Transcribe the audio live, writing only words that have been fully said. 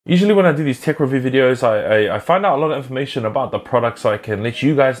Usually when I do these tech review videos, I find out a lot of information about the product so I can let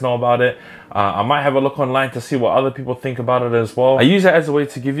you guys know about it. I might have a look online to see what other people think about it as well. I use it as a way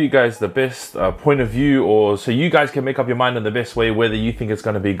to give you guys the best point of view, or so you guys can make up your mind in the best way whether you think it's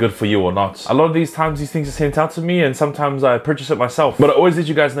going to be good for you or not. A lot of these times these things are sent out to me, and sometimes I purchase it myself. But I always let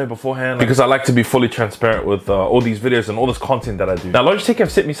you guys know beforehand because I like to be fully transparent with all these videos and all this content that I do. Now Logitech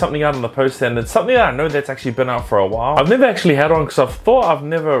have sent me something out on the post, and it's something that I know that's actually been out for a while. I've never actually had one because I've thought I've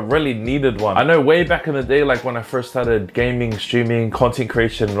never really needed one. I know way back in the day, like when I first started gaming, streaming, content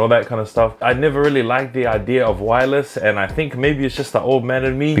creation and all that kind of stuff, I never really liked the idea of wireless, and I think maybe it's just the old man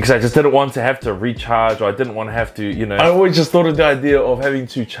in me because I just didn't want to have to recharge, or I didn't want to have to, you know, I always just thought of the idea of having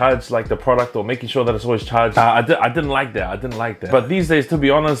to charge like the product or making sure that it's always charged. I didn't like that. But these days, to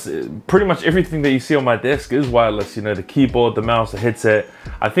be honest, pretty much everything that you see on my desk is wireless. You know, the keyboard, the mouse, the headset.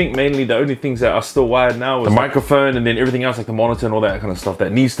 I think mainly the only things that are still wired now is the microphone, and then everything else like the monitor and all that kind of stuff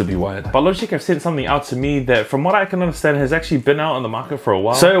that needs to be wired. But Logitech have sent something out to me that, from what I can understand, has actually been out on the market for a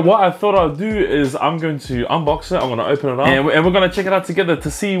while. So what I thought I'd do is I'm going to unbox it, I'm going to open it up, and we're going to check it out together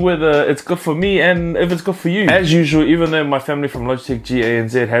to see whether it's good for me and if it's good for you. As usual, even though my family from Logitech G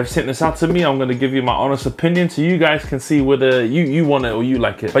ANZ have sent this out to me, I'm going to give you my honest opinion so you guys can see whether you want it or you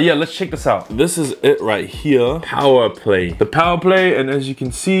like it. But yeah, let's check this out. This is it right here. Powerplay. The Powerplay, and as you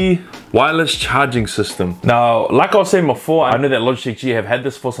can see, wireless charging system. Now, like I was saying before, I know that Logitech G have had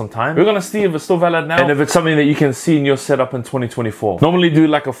this for some time. We're going to see if it's still valid now and if it's something that you can see in your setup in 2024. Normally do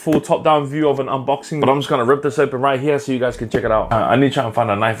like a full top-down view of an unboxing, but I'm just gonna rip this open right here so you guys can check it out. I need to try and find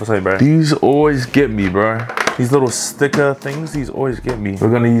a knife or something, bro. These always get me, bro. These little sticker things, these always get me.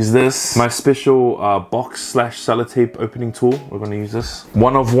 We're gonna use this, my special box/sellotape opening tool. We're gonna use this.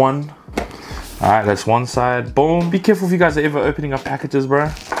 One of one. All right, that's one side. Boom. Be careful if you guys are ever opening up packages, bro.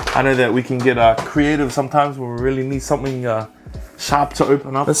 I know that we can get creative sometimes when we really need something sharp to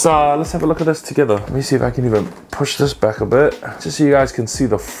open up. Let's have a look at this together. Let me see if I can even push this back a bit, just so you guys can see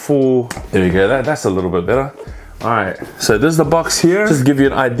the full. There we go. That's a little bit better. All right, so this is the box here. Just to give you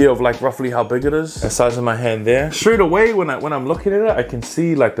an idea of like roughly how big it is. The size of my hand there. Straight away when I'm looking at it, I can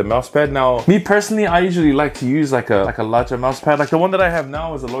see like the mouse pad. Now, me personally, I usually like to use like a larger mouse pad. Like the one that I have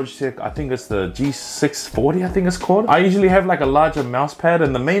now is a Logitech, I think it's the G640, I think it's called. I usually have like a larger mouse pad,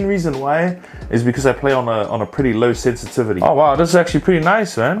 and the main reason why is because I play on a pretty low sensitivity. Oh wow, this is actually pretty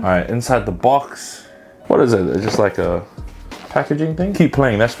nice, man. All right, inside the box, what is it? It's just like a packaging thing. Keep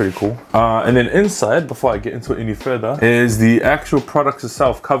playing, that's pretty cool. And then inside, before I get into it any further, is the actual product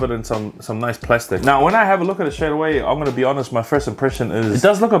itself, covered in some nice plastic. Now when I have a look at it straight away, I'm gonna be honest, my first impression is it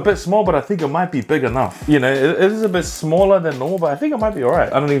does look a bit small, but I think it might be big enough. You know, it is a bit smaller than normal, but I think it might be all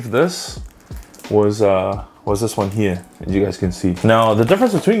right. Underneath this was this one here, as you guys can see. Now the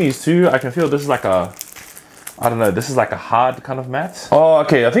difference between these two, I can feel this is like a, I don't know, this is like a hard kind of mat. Oh,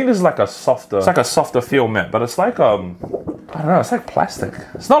 okay, I think this is like a softer, it's like a softer feel mat, but it's like I don't know, it's like plastic.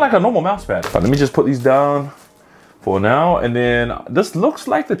 It's not like a normal mouse pad. But let me just put these down for now, and then this looks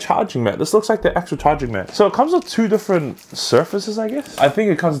like the charging mat. This looks like the actual charging mat. So it comes with two different surfaces, I guess. I think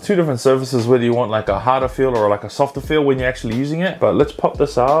it comes with two different surfaces, whether you want like a harder feel or like a softer feel when you're actually using it. But let's pop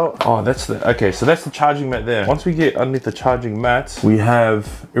this out. Oh, that's the, okay, so that's the charging mat there. Once we get underneath the charging mat, we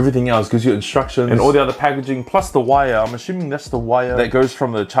have everything else. Gives you instructions and all the other packaging, plus the wire. I'm assuming that's the wire that goes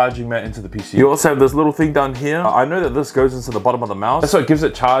from the charging mat into the PC. You also have this little thing down here. I know that this goes into the bottom of the mouse. That's what gives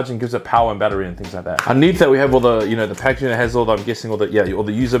it charge and gives it power and battery and things like that. Underneath that we have all the, you know, the packaging that has all the, I'm guessing all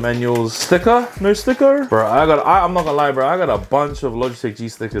the user manuals. Sticker? No sticker? Bro, I'm not gonna lie, bro, I got a bunch of Logitech G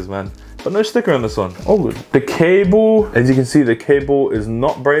stickers, man. But no sticker on this one. Oh, good. The cable, as you can see, the cable is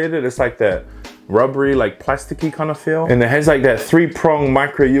not braided. It's like that rubbery, like plasticky kind of feel. And it has like that 3-prong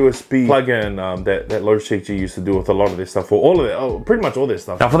micro USB plug-in that Logitech G used to do with a lot of this stuff, or all of it, pretty much all this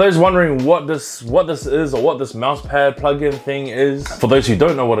stuff. Now for those wondering what this is, or what this mouse pad plug-in thing is, for those who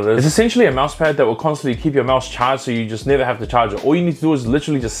don't know what it is, it's essentially a mouse pad that will constantly keep your mouse charged, so you just never have to charge it. All you need to do is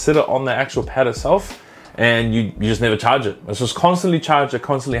literally just sit it on the actual pad itself, and you just never charge it. It's just constantly charged, it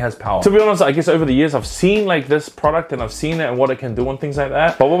constantly has power. To be honest, I guess over the years I've seen like this product, and I've seen it and what it can do and things like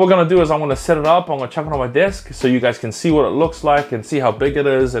that. But what we're gonna do is I'm gonna set it up, I'm gonna chuck it on my desk so you guys can see what it looks like and see how big it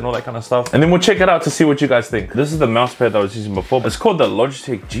is and all that kind of stuff. And then we'll check it out to see what you guys think. This is the mouse pad that I was using before. It's called the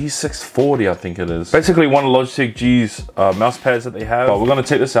Logitech G640, I think it is. Basically one of Logitech G's mouse pads that they have. But we're gonna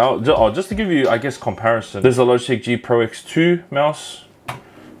take this out, just to give you, I guess, comparison. This is the Logitech G Pro X2 mouse.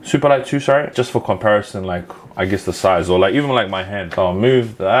 Superlight 2, sorry, just for comparison, like I guess the size, or like even like my hand. So I'll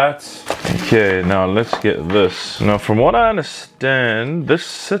move that. Okay, now let's get this. Now from what I understand, this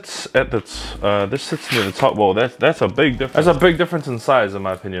sits at the near the top. Well, that's a big difference. That's a big difference in size in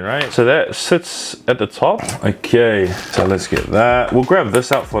my opinion, right? So that sits at the top. Okay, so let's get that. We'll grab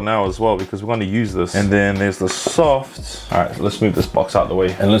this out for now as well because we're going to use this. And then there's the soft. All right, so let's move this box out of the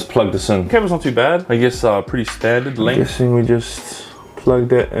way and let's plug this in. Cable's not too bad. I guess pretty standard length. I'm guessing we just plug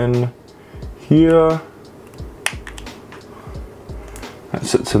that in here. That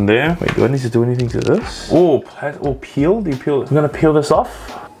sits in there. Wait, do I need to do anything to this? Oh, peel? Do you peel it? I'm gonna peel this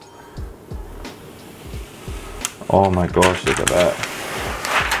off. Oh my gosh, look at that.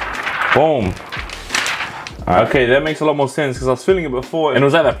 Boom. Okay, that makes a lot more sense because I was feeling it before and it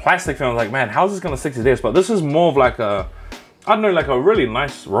was like that plastic thing. I was like, man, how's this gonna stick to this? But this is more of like a, I don't know, like a really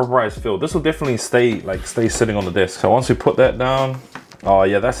nice rubberized feel. This will definitely stay sitting on the desk. So once we put that down, oh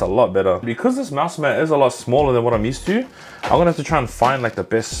yeah, that's a lot better. Because this mouse mat is a lot smaller than what I'm used to, I'm gonna have to try and find like the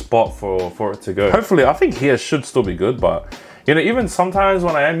best spot for it to go. Hopefully, I think here should still be good, but you know, even sometimes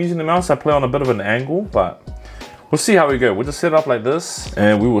when I am using the mouse, I play on a bit of an angle, but we'll see how we go. We'll just set it up like this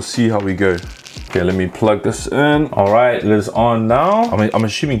and we will see how we go. Okay, let me plug this in. All right, it is on now. I'm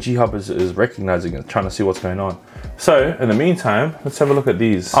assuming G-Hub is recognizing it, trying to see what's going on. So in the meantime, let's have a look at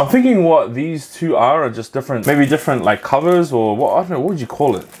these. I'm thinking what these two are just different, maybe different like covers or what, I don't know, what would you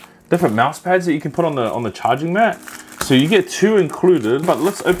call it? Different mouse pads that you can put on the charging mat. So you get two included, but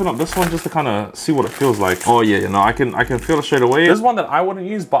let's open up this one just to kind of see what it feels like. Oh yeah, you know, I can feel it straight away. There's one that I wouldn't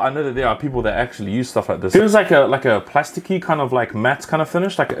use, but I know that there are people that actually use stuff like this. It feels like a plasticky kind of like matte kind of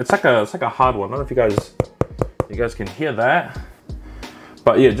finish. Like it's like a hard one. I don't know if you guys can hear that.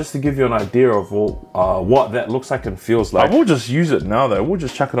 But yeah, just to give you an idea of what that looks like and feels like. I will just use it now though. We'll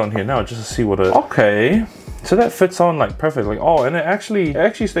just chuck it on here now just to see what it. Okay. So that fits on like perfect, like, oh, and it actually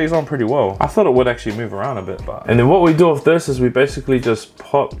stays on pretty well. I thought it would actually move around a bit, but. And then what we do with this is we basically just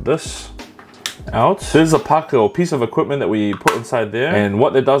pop this out. There's a pack or piece of equipment that we put inside there. And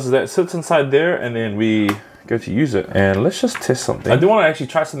what that does is that sits inside there and then we go to use it. And let's just test something. I do want to actually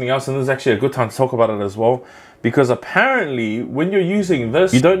try something else, and this is actually a good time to talk about it as well. Because apparently when you're using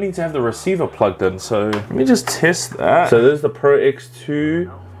this, you don't need to have the receiver plugged in. So let me just test that. So there's the Pro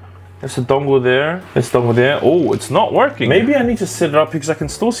X2. There's a dongle there. This dongle there. Oh, it's not working. Maybe I need to set it up because I can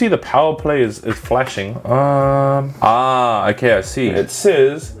still see the Powerplay is flashing. Okay, I see. It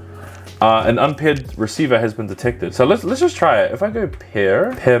says an unpaired receiver has been detected. So let's just try it. If I go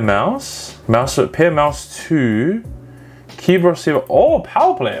pair mouse to keyboard receiver. Oh,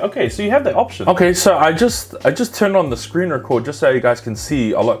 Powerplay. Okay, so you have the option. Okay, so I just turned on the screen record just so you guys can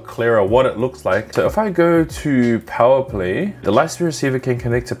see a lot clearer what it looks like. So if I go to Powerplay, the Lightspeed receiver can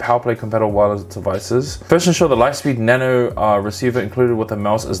connect to Powerplay compatible wireless devices. First ensure the Lightspeed Nano receiver included with the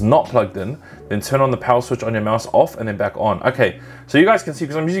mouse is not plugged in. Then turn on the power switch on your mouse off and then back on. Okay, so you guys can see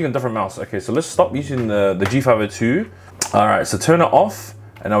because I'm using a different mouse. Okay, so let's stop using the G502. All right, so turn it off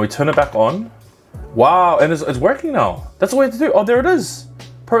and now we turn it back on. Wow, and it's working now. That's the way to do it. Oh, there it is.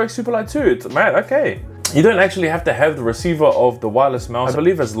 Pro X Superlight 2. It's mad, okay. You don't actually have to have the receiver of the wireless mouse, I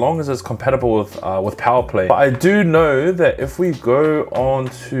believe, as long as it's compatible with Powerplay. But I do know that if we go on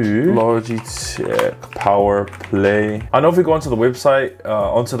to Logitech Powerplay, I know if we go onto the website,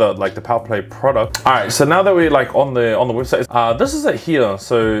 onto the Powerplay product. All right, so now that we're like on the website, this is it here.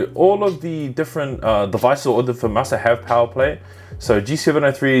 So all of the different devices or different mouse that have Powerplay. So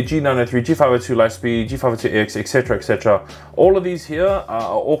G703, G903, G502 Lightspeed, G502X, etc., etc. All of these here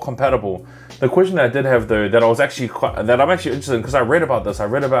are all compatible. The question that I did have though, that I'm actually interested in, because I read about this. I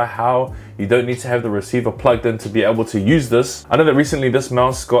read about how you don't need to have the receiver plugged in to be able to use this. I know that recently this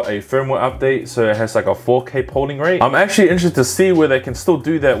mouse got a firmware update, so it has like a 4K polling rate. I'm actually interested to see where they can still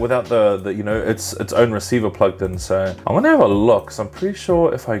do that without the you know, its own receiver plugged in. So I'm gonna have a look. So I'm pretty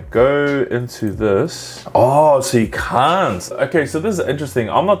sure if I go into this, oh, so you can't. Okay, so this is interesting.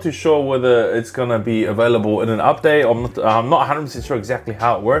 I'm not too sure whether it's gonna be available in an update. I'm not 100% sure exactly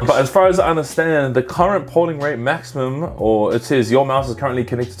how it works. But as far as I understand, the current polling rate maximum, or it says your mouse is currently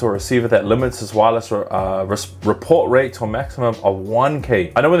connected to a receiver that limits its wireless report rate to a maximum of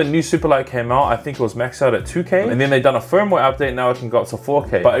 1K. I know when the new Superlight came out, I think it was maxed out at 2K, and then they've done a firmware update, now it can go up to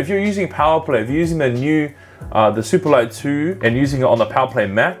 4K. But if you're using Powerplay, if you're using the new the Superlight 2 and using it on the Powerplay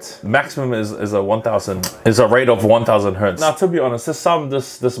mat, maximum is a rate of 1000 hertz. Now, to be honest,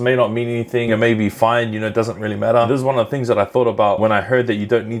 this may not mean anything. It may be fine, you know, it doesn't really matter. This is one of the things that I thought about when I heard that you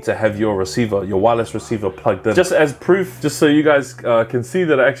don't need to have your receiver, your wireless receiver plugged in. Just as proof, just so you guys can see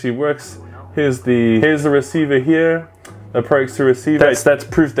that it actually works. Here's the receiver here. the Pro X2 receiver. That's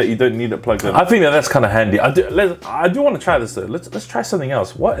proof that you don't need it plugged in. I think that's kind of handy. I do want to try this though. Let's try something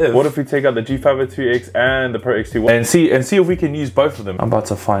else. What if we take out the G502X and the Pro X2 and see if we can use both of them? I'm about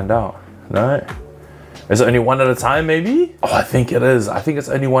to find out. Right? Is it only one at a time, maybe? Oh, I think it is. I think it's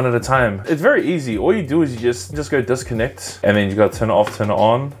only one at a time. It's very easy. All you do is you just go disconnect, and then you got to turn it off, turn it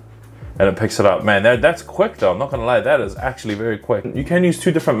on, and it picks it up. Man, that's quick though. I'm not gonna lie, that is actually very quick. You can use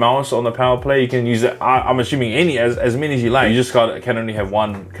 2 different mouse on the Powerplay. You can use it, I'm assuming as many as you like. You just can only have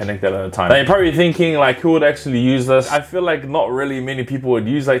one connected at a time. Now you're probably thinking like, who would actually use this? I feel like not really many people would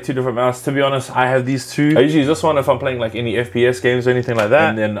use like 2 different mouse. To be honest, I have these 2. I usually use this one if I'm playing like any FPS games or anything like that.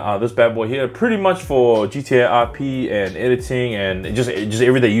 And then this bad boy here, pretty much for GTA RP and editing and just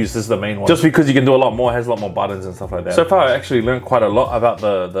everyday use. This is the main one. Just because you can do a lot more, has a lot more buttons and stuff like that. So far I actually learned quite a lot about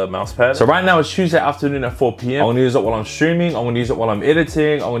the mouse pad. So right now it's Tuesday afternoon at 4 p.m. I'm gonna use it while I'm streaming, I'm gonna use it while I'm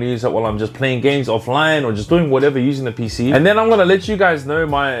editing, I'm gonna use it while I'm just playing games offline or just doing whatever using the PC. And then I'm gonna let you guys know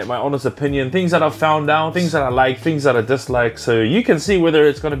my honest opinion, things that I've found out, things that I like, things that I dislike, so you can see whether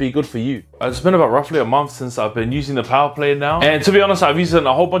it's gonna be good for you. It's been about roughly a month since I've been using the Powerplay now. And to be honest, I've used it in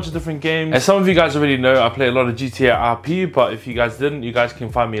a whole bunch of different games. And some of you guys already know I play a lot of GTA RP, but if you guys didn't, you guys can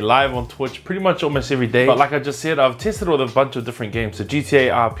find me live on Twitch pretty much almost every day. But like I just said, I've tested with a bunch of different games. So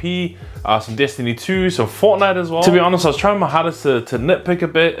GTA RP, some Destiny 2, some Fortnite as well. To be honest, I was trying my hardest to nitpick a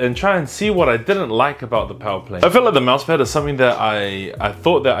bit and try and see what I didn't like about the Powerplay. I feel like the mousepad is something that I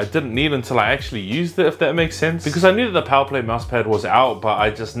thought that I didn't need until I actually used it, if that makes sense. Because I knew that the Powerplay mousepad was out, but I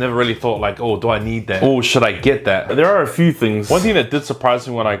just never really thought like, oh, do I need that? Or should I get that? There are a few things. One thing that did surprise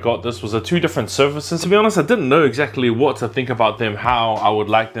me when I got this was the 2 different surfaces. To be honest, I didn't know exactly what to think about them, how I would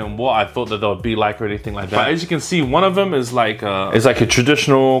like them, what I thought that they would be like or anything like that. But as you can see, one of them is like a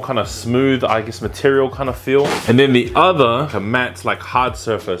traditional kind of smooth, I guess, material kind of feel, and then the other a matte, like hard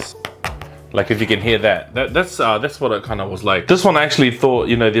surface. Like if you can hear that's what it kind of was like. This one I actually thought,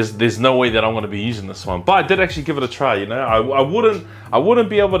 you know, there's no way that I'm going to be using this one, but I did actually give it a try. You know, I wouldn't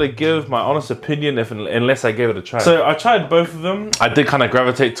be able to give my honest opinion unless I gave it a try. So I tried both of them. I did kind of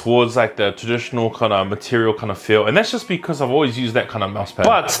gravitate towards like the traditional kind of material kind of feel, and that's just because I've always used that kind of mouse pad.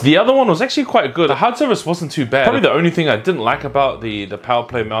 But the other one was actually quite good. The hard surface wasn't too bad. Probably the only thing I didn't like about the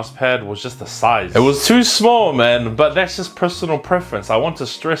Powerplay mouse pad was just the size. It was too small, man, but that's just personal preference. I want to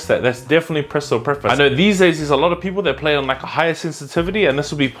stress that. That's definitely personal preference. I know these days there's a lot of people that play on like a higher sensitivity, and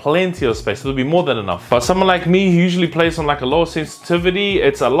this will be plenty of space. It'll be more than enough. But someone like me who usually plays on like a lower sensitivity,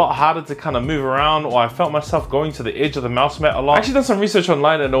 it's a lot harder to kind of move around, or I felt myself going to the edge of the mouse mat a lot. I actually done some research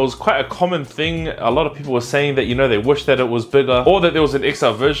online, and it was quite a common thing. A lot of people were saying that, you know, they wish that it was bigger, or that there was an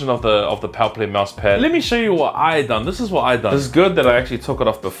XL version of the Powerplay mouse pad. Let me show you what I done. This is what I done. It's good that I actually took it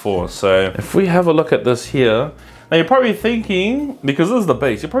off before. So if we have a look at this here, now you're probably thinking, because this is the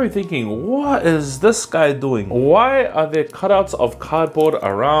base, you're probably thinking, what is this guy doing? Why are there cutouts of cardboard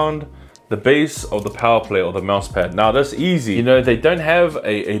around the base of the Powerplay or the mousepad? Now that's easy. You know, they don't have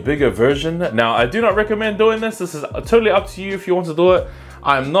a bigger version. Now I do not recommend doing this. This is totally up to you if you want to do it.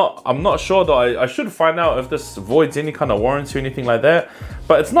 I'm not sure though. I should find out if this voids any kind of warranty or anything like that.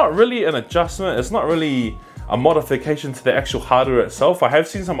 But it's not really an adjustment. It's not really a modification to the actual hardware itself. I have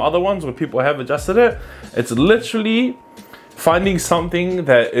seen some other ones where people have adjusted it. It's literally finding something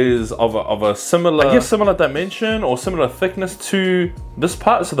that is of a similar, I guess, similar dimension or similar thickness to this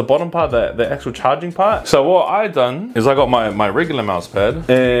part, so the bottom part, the actual charging part. So what I done is I got my regular mouse pad,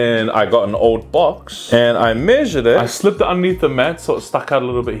 and I got an old box, and I measured it. I slipped it underneath the mat so it stuck out a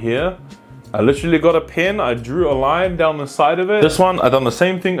little bit here. I literally got a pen, I drew a line down the side of it. This one, I done the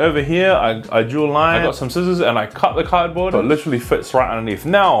same thing over here. I drew a line, I got some scissors, and I cut the cardboard, so it literally fits right underneath.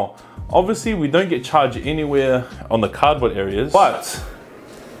 Now, obviously we don't get charged anywhere on the cardboard areas, but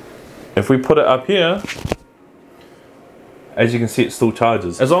if we put it up here, as you can see, it still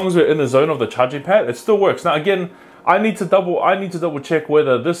charges. As long as we're in the zone of the charging pad, it still works. Now again, I need to double check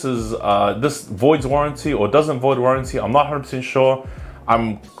whether this is this voids warranty or doesn't void warranty. I'm not 100% sure.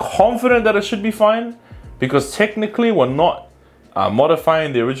 I'm confident that it should be fine, because technically we're not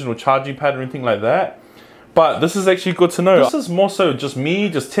modifying the original charging pad or anything like that. But this is actually good to know. This is more so just me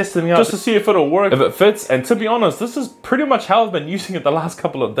just testing it out, just to see if it'll work, if it fits. And to be honest, this is pretty much how I've been using it the last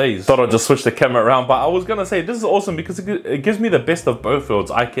couple of days. Thought I'd just switch the camera around, but I was gonna say this is awesome because it gives me the best of both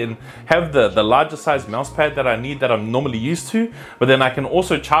worlds. I can have the larger size mouse pad that I need, that I'm normally used to, but then I can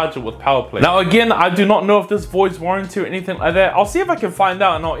also charge it with Powerplay. Now again, I do not know if this voids warranty or anything like that. I'll see if I can find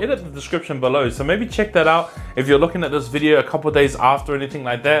out, and I'll edit the description below, so maybe check that out if you're looking at this video a couple of days after or anything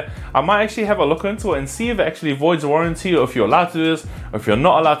like that, I might actually have a look into it and see if it actually voids warranty, or if you're allowed to do this, or if you're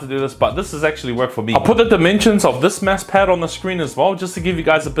not allowed to do this. But this has actually worked for me. I'll put the dimensions of this mouse pad on the screen as well, just to give you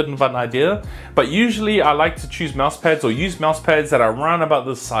guys a bit of an idea. But usually I like to choose mouse pads or use mouse pads that are around about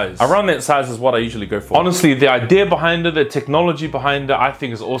this size. Around that size is what I usually go for. Honestly, the idea behind it, the technology behind it, I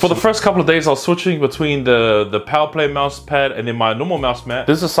think is awesome. For the first couple of days, I was switching between the Powerplay mouse pad and then my normal mouse mat.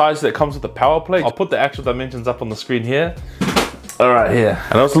 This is the size that comes with the Powerplay. I'll put the actual dimensions up on the screen here. All right, here.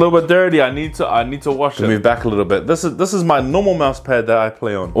 I know it's a little bit dirty. I need to wash it. Move back a little bit. This is my normal mouse pad that I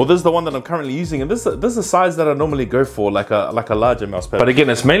play on. Or this is the one that I'm currently using, and this is the size that I normally go for, like a larger mouse pad. But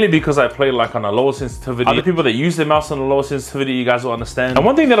again, it's mainly because I play like on a lower sensitivity. Other people that use their mouse on a lower sensitivity, you guys will understand. And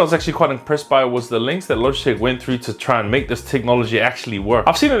one thing that I was actually quite impressed by was the lengths that Logitech went through to try and make this technology actually work.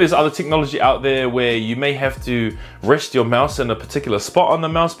 I've seen that there's other technology out there where you may have to rest your mouse in a particular spot on the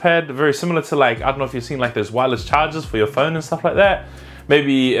mouse pad, very similar to, like, I don't know if you've seen like those wireless chargers for your phone and stuff like that.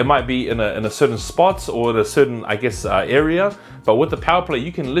 Maybe it might be in a certain spot or in a certain, I guess, area. But with the Powerplay,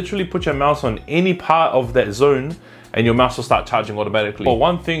 you can literally put your mouse on any part of that zone and your mouse will start charging automatically. But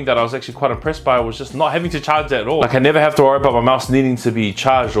one thing that I was actually quite impressed by was just not having to charge that at all. Like, I never have to worry about my mouse needing to be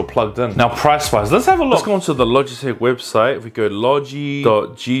charged or plugged in. Now, price-wise, let's have a look. Let's go onto the Logitech website. If we go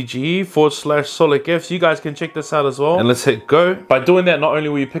logi.gg/soleKEFS, you guys can check this out as well. And let's hit go. By doing that, not only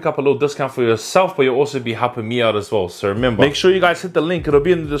will you pick up a little discount for yourself, but you'll also be helping me out as well. So remember, make sure you guys hit the link. It'll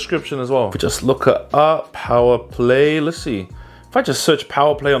be in the description as well. If we just look at Powerplay, let's see. If I just search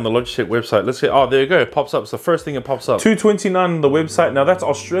Powerplay on the Logitech website, let's see, oh, there you go, it pops up. It's the first thing it pops up. $229 on the website. Now that's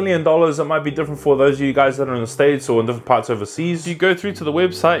Australian dollars. It might be different for those of you guys that are in the States or in different parts overseas. If you go through to the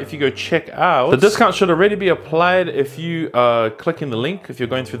website, if you go check out, the discount should already be applied if you click in the link, if you're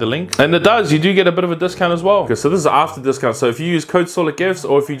going through the link. And it does, you do get a bit of a discount as well. Okay, so this is after discount. So if you use code soleKEFS,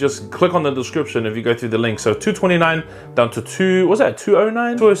 or if you just click on the description, if you go through the link. So $229 down to $209?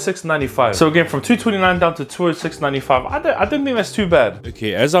 $206.95. So again, from $229 down to $206.95. I don't think that's too bad.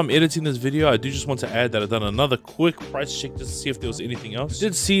 Okay, as I'm editing this video, I do just want to add that I've done another quick price check just to see if there was anything else. I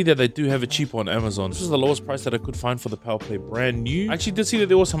did see that they do have it cheap on Amazon. This is the lowest price that I could find for the Powerplay brand new. I actually did see that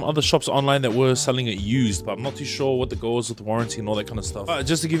there were some other shops online that were selling it used, but I'm not too sure what the goal is with the warranty and all that kind of stuff. But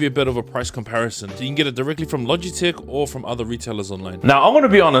just to give you a bit of a price comparison, so you can get it directly from Logitech or from other retailers online. Now, I'm going to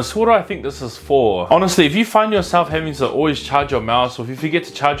be honest, what do I think this is for? Honestly, if you find yourself having to always charge your mouse, or if you forget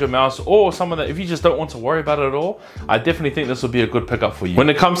to charge your mouse, or someone that, if you just don't want to worry about it at all, I definitely think this will be a good pick up for you. When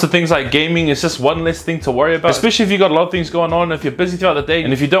it comes to things like gaming, it's just one less thing to worry about, especially if you've got a lot of things going on, if you're busy throughout the day,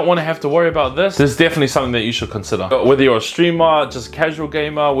 and if you don't want to have to worry about this, there's definitely something that you should consider. Whether you're a streamer, just casual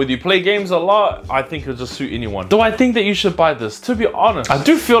gamer, whether you play games a lot, I think it'll just suit anyone. Do I think that you should buy this? To be honest, I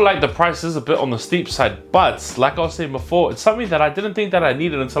do feel like the price is a bit on the steep side, but like I was saying before, it's something that I didn't think that I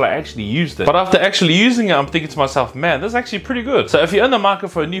needed until I actually used it. But after actually using it, I'm thinking to myself, man, this is actually pretty good. So if you're in the market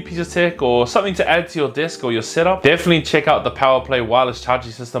for a new piece of tech or something to add to your desk or your setup, definitely check out the Powerplay wireless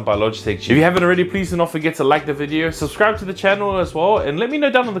charging system by Logitech G. If you haven't already, please do not forget to like the video, subscribe to the channel as well, and let me know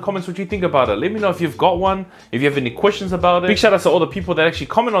down in the comments what you think about it. Let me know if you've got one, if you have any questions about it. Big shout out to all the people that actually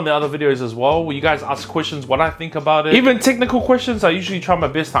comment on the other videos as well, where you guys ask questions, what I think about it. Even technical questions, I usually try my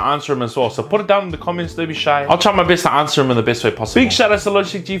best to answer them as well. So put it down in the comments, don't be shy. I'll try my best to answer them in the best way possible. Big shout out to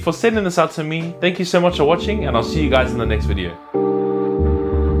Logitech G for sending this out to me. Thank you so much for watching, and I'll see you guys in the next video.